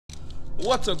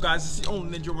What's up, guys? It's the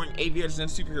only ninja wearing aviators and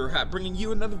superhero hat, bringing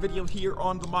you another video here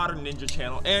on the Modern Ninja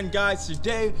channel. And guys,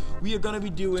 today we are going to be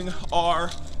doing our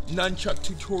nunchuck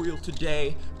tutorial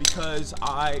today because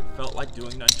I felt like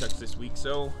doing nunchucks this week,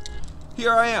 so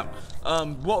here I am.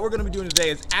 What we're going to be doing today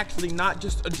is actually not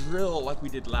just a drill like we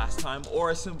did last time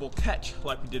or a simple catch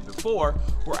like we did before.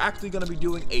 We're actually going to be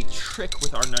doing a trick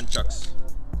with our nunchucks.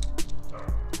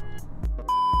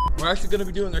 We're actually going to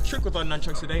be doing a trick with our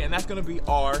nunchucks today, and that's going to be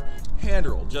our hand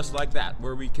roll, just like that,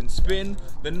 where we can spin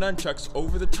the nunchucks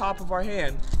over the top of our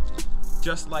hand,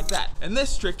 just like that. And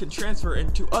this trick can transfer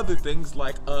into other things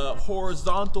like a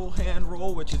horizontal hand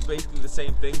roll, which is basically the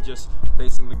same thing, just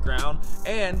facing the ground,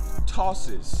 and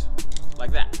tosses,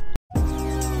 like that.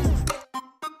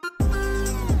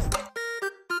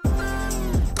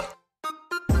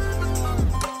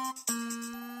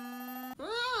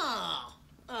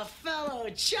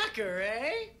 Chucker,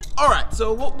 eh? Alright,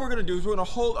 so what we're gonna do is we're gonna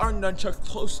hold our nunchuck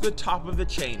close to the top of the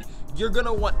chain. You're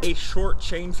gonna want a short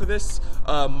chain for this.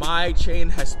 My chain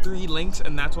has 3 links,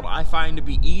 and that's what I find to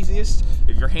be easiest.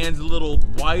 If your hand's a little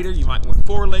wider, you might want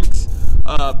 4 links,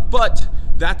 but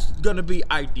that's gonna be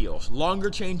ideal. Longer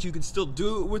chains, you can still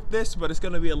do it with this, but it's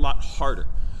gonna be a lot harder.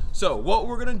 So what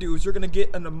we're gonna do is we're gonna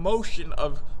get an emotion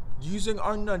of using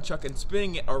our nunchuck and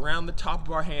spinning it around the top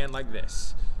of our hand like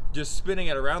this. Just spinning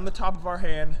it around the top of our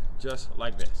hand, just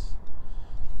like this.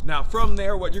 Now from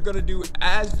there, what you're gonna do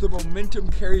as the momentum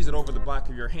carries it over the back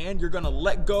of your hand, you're gonna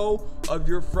let go of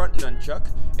your front nunchuck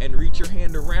and reach your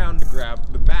hand around to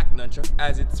grab the back nunchuck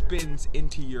as it spins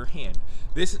into your hand.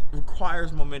 This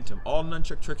requires momentum. All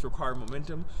nunchuck tricks require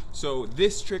momentum, so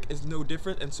this trick is no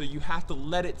different, and so you have to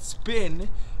let it spin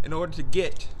in order to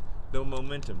get the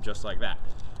momentum, just like that.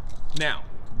 Now,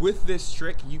 with this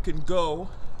trick, you can go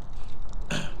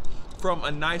from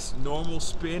a nice normal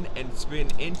spin and spin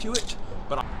into it,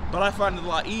 but I find it a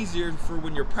lot easier for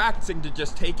when you're practicing to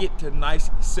just take it to nice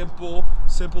simple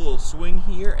little swing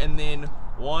here, and then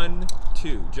 1,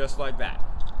 2, just like that.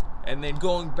 And then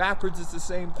going backwards is the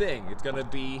same thing. It's gonna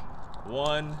be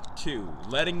 1, 2,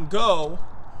 letting go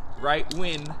right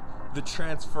when the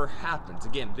transfer happens.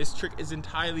 Again, this trick is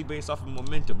entirely based off of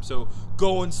momentum, so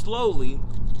going slowly,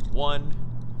 1,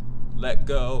 let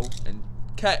go, and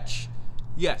catch.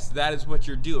 Yes, that is what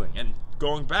you're doing. And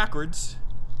going backwards,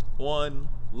 1,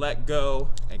 let go,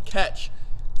 and catch.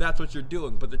 That's what you're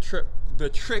doing. But the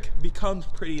trick becomes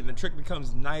pretty, and the trick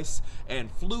becomes nice and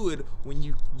fluid when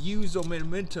you use the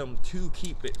momentum to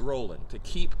keep it rolling, to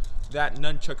keep that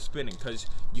nunchuck spinning, because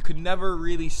you can never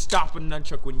really stop a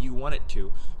nunchuck when you want it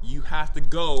to. You have to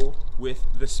go with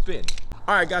the spin.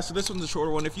 Alright guys, so this one's a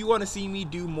shorter one. If you want to see me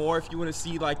do more, if you want to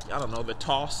see, like, I don't know, the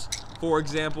toss, for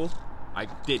example. I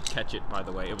did catch it, by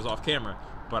the way. It was off camera,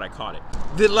 but I caught it.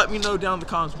 Then let me know down in the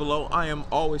comments below. I am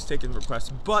always taking requests.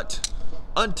 But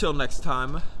until next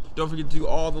time, don't forget to do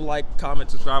all the like, comment,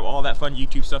 subscribe, all that fun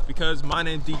YouTube stuff, because my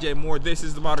name's DJ Moore. This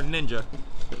is the Modern Ninja.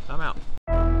 I'm out.